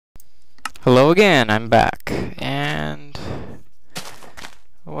Hello again, I'm back. And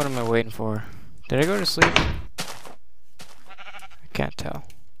what am I waiting for? Did I go to sleep? I can't tell.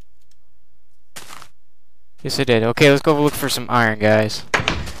 Yes, I did. Okay, let's go look for some iron, guys.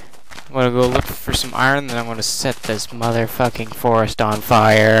 I'm gonna go look for some iron, then I'm gonna set this motherfucking forest on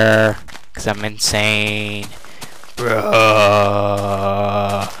fire. Cause I'm insane. Bruh.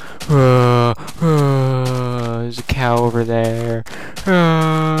 Bruh. Bruh. There's a cow over there.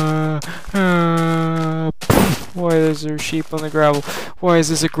 Why is there sheep on the gravel? Why is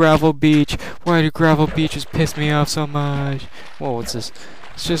this a gravel beach? Why do gravel beaches piss me off so much? Whoa, what's this?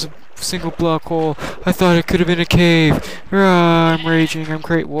 It's just a single block hole. I thought it could have been a cave. I'm raging. I'm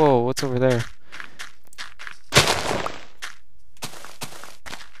great. Whoa, what's over there?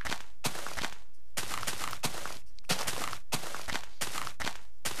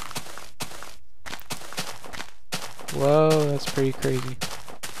 Whoa, that's pretty crazy.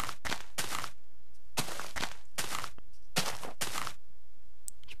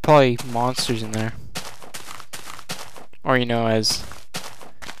 There's probably monsters in there. Or, you know, as...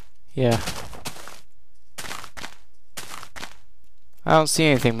 yeah. I don't see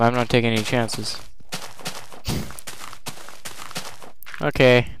anything, but I'm not taking any chances.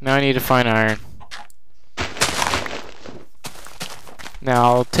 Okay, now I need to find iron. Now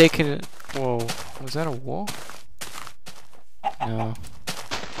I'll take it... Whoa, was that a wolf? No.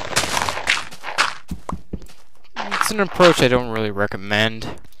 It's an approach I don't really recommend,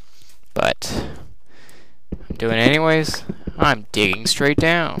 but I'm doing it anyways. I'm digging straight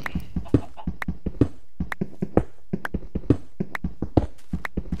down.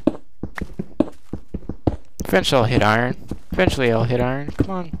 Eventually I'll hit iron. Eventually I'll hit iron. Come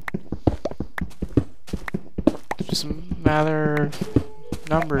on. It's just a matter of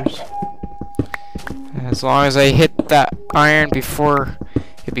numbers. As long as I hit that iron before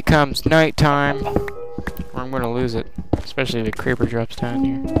it becomes nighttime, or I'm gonna lose it. Especially if the creeper drops down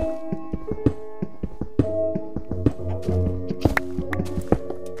here.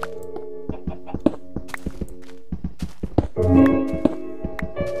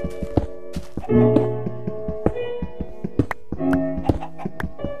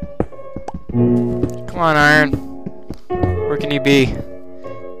 Come on, iron. Where can you be?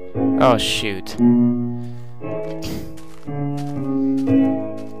 Oh, shoot.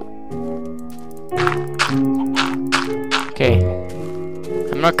 Okay.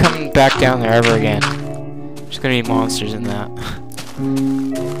 I'm not coming back down there ever again. There's gonna be monsters in that.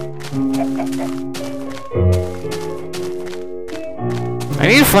 I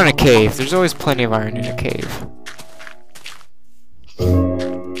need to find a cave. There's always plenty of iron in a cave.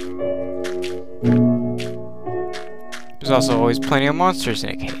 There's also always plenty of monsters in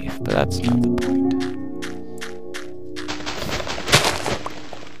a cave, but that's not the point.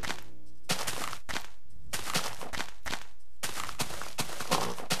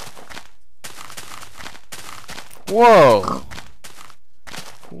 Whoa!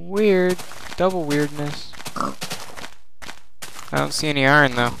 Weird. Double weirdness. I don't see any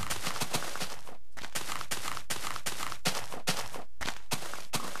iron though.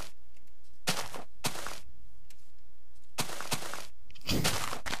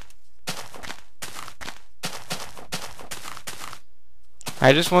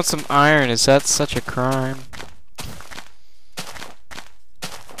 I just want some iron. Is that such a crime?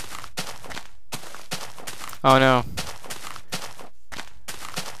 Oh no.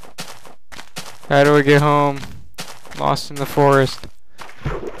 How do I get home? Lost in the forest.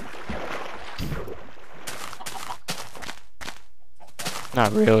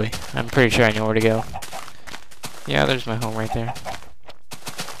 Not really. I'm pretty sure I know where to go. Yeah, there's my home right there.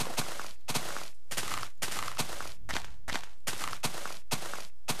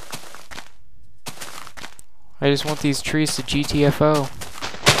 I just want these trees to GTFO.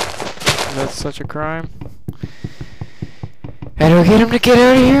 That's such a crime. How do I get him to get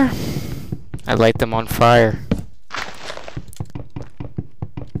out of here? I light them on fire.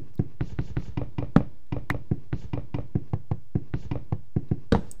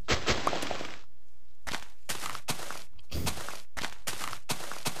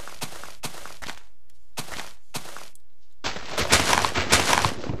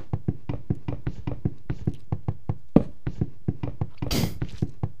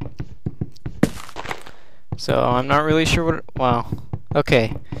 So I'm not really sure what. Wow.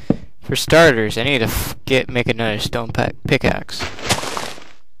 Okay. For starters, I need to make another stone pickaxe.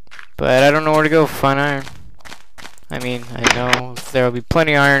 But I don't know where to go to find iron. I mean, I know there will be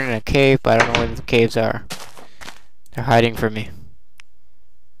plenty of iron in a cave, but I don't know where the caves are. They're hiding from me.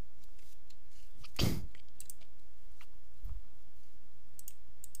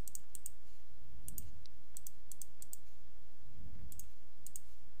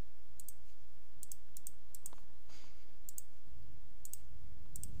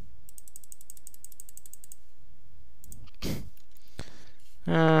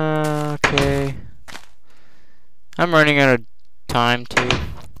 Okay. I'm running out of time too.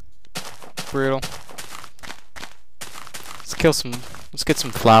 Brutal. Let's get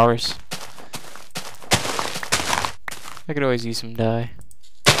some flowers. I could always use some dye.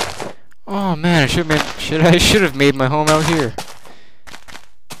 Oh man, I should have made my home out here.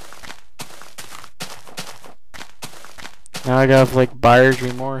 Now I got like buyer's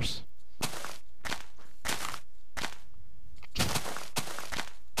remorse.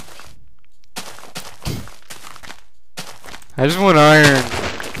 I just want iron.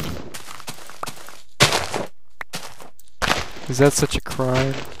 Is that such a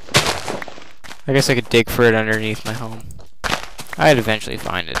crime? I guess I could dig for it underneath my home. I'd eventually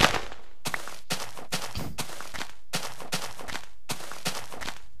find it.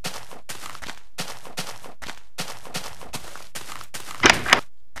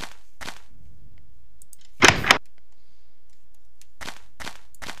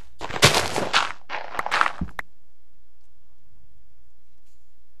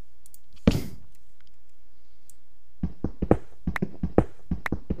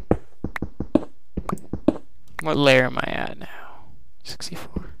 What layer am I at now?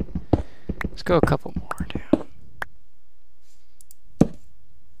 64. Let's go a couple more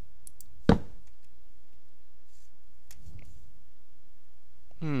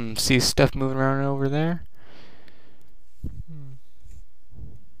down. See stuff moving around over there?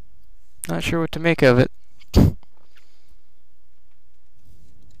 Not sure what to make of it.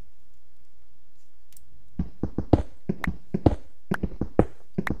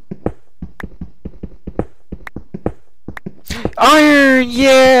 Iron!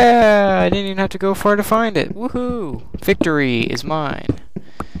 Yeah! I didn't even have to go far to find it. Woohoo! Victory is mine.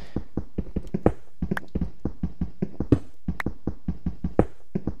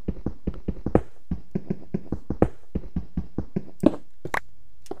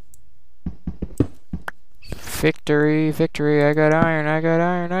 Victory, victory, I got iron, I got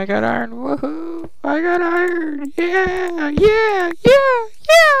iron, I got iron, woohoo! I got iron! Yeah! Yeah! Yeah! Yeah!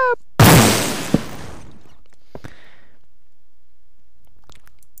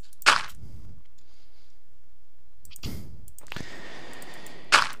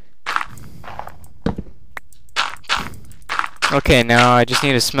 Okay, now I just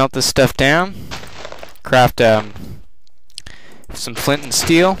need to smelt this stuff down, craft some flint and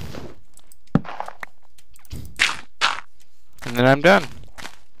steel, and then I'm done.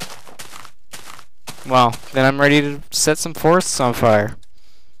 Well, then I'm ready to set some forests on fire.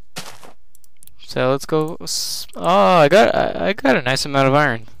 So let's go. Oh, I got a nice amount of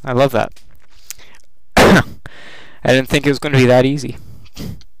iron. I love that. I didn't think it was going to be that easy.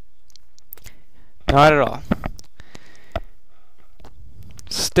 Not at all.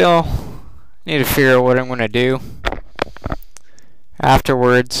 Still need to figure out what I'm going to do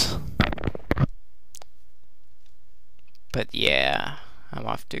afterwards. But yeah, I'm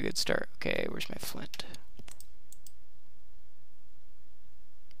off to a good start. Okay, where's my flint?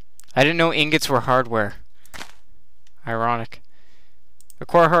 I didn't know ingots were hardware. Ironic.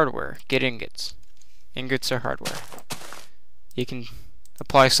 Acquire hardware. Get ingots. Ingots are hardware. You can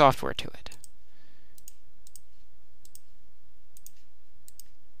apply software to it.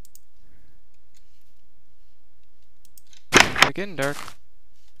 It's getting dark.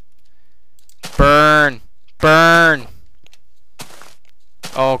 Burn! Burn!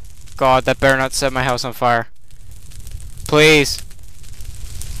 Oh god, that better not set my house on fire. Please.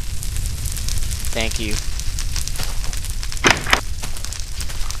 Thank you.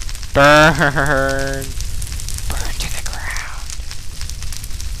 Burn! Burn to the ground.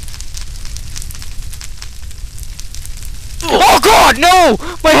 Oh god, no!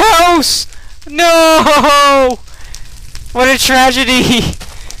 My house! No! What a tragedy!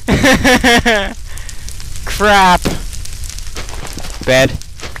 Crap. Bed.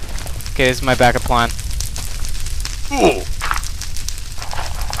 Okay, this is my backup plan.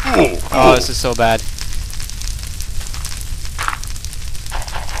 Oh, this is so bad.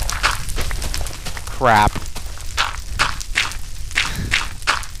 Crap.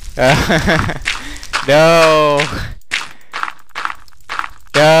 No.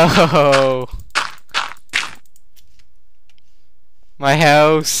 No. My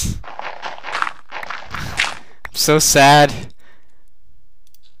house. I'm so sad.